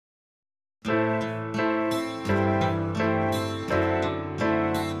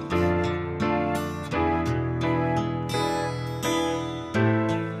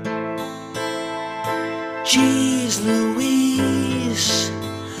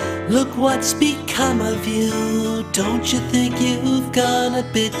Look what's become of you. Don't you think you've gone a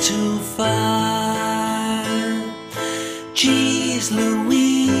bit too far? Geez,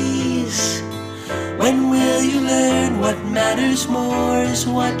 Louise, when will you learn what matters more is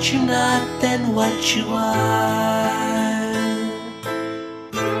what you're not than what you are?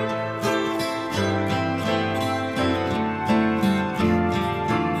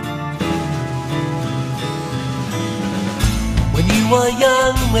 When you were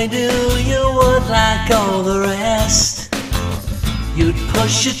young, we knew you weren't like all the rest. You'd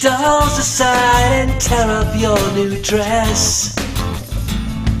push your dolls aside and tear up your new dress.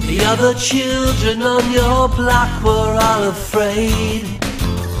 The other children on your block were all afraid,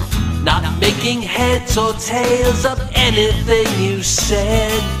 not making heads or tails of anything you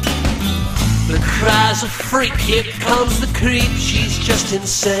said. The cries of freak, here comes the creep, she's just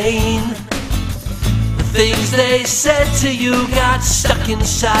insane. The things they said to you got stuck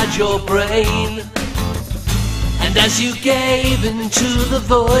inside your brain. And as you gave into the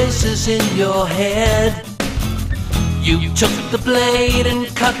voices in your head, you took the blade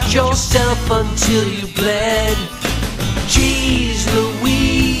and cut yourself until you bled. Geez,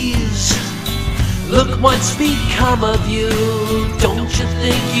 Louise, look what's become of you. Don't you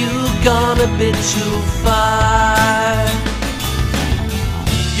think you've gone a bit too far?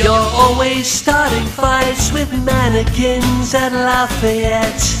 You're always starting fights with mannequins at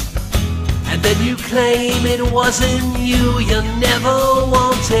Lafayette, and then you claim it wasn't you, you never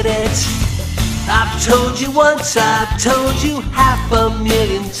wanted it. I've told you once, I've told you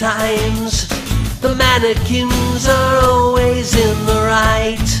 500,000 times, the mannequins are always in the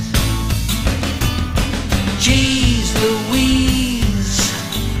right. Geez, Louise,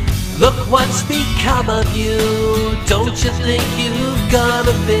 look what's become of you. Don't you think you've gone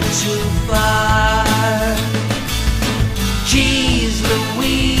a bit too far? Geez,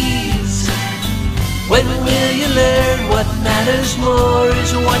 Louise, when will you learn what matters more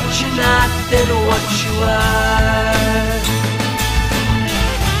is what you're not than what you are?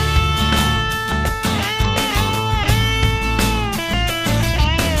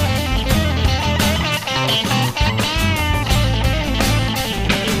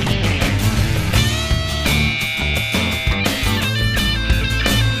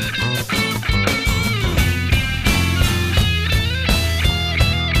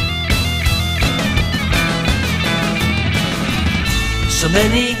 So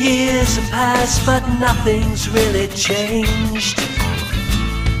many years have passed, but nothing's really changed.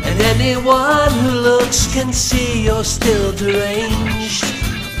 And anyone who looks can see you're still deranged.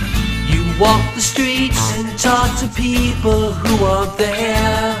 You walk the streets and talk to people who aren't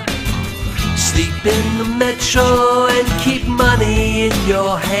there, sleep in the metro and keep money in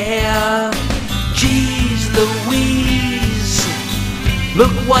your hair. Geez, Louise,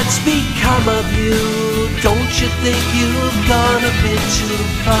 look what's become of you. Don't you think you've gone a bit too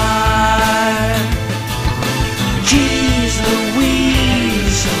far? Geez,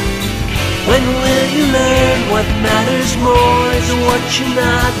 Louise, when will you learn what matters more is what you're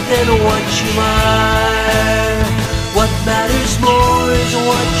not than what you are? What matters more is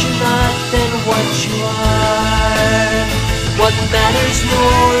what you're not than what you are. What matters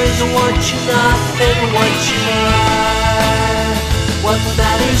more is what you're not than what you are. What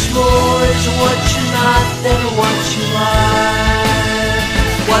matters more is what you're not than what you are.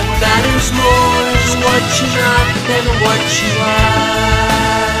 What matters more is what you're not than what you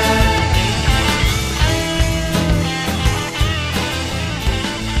are.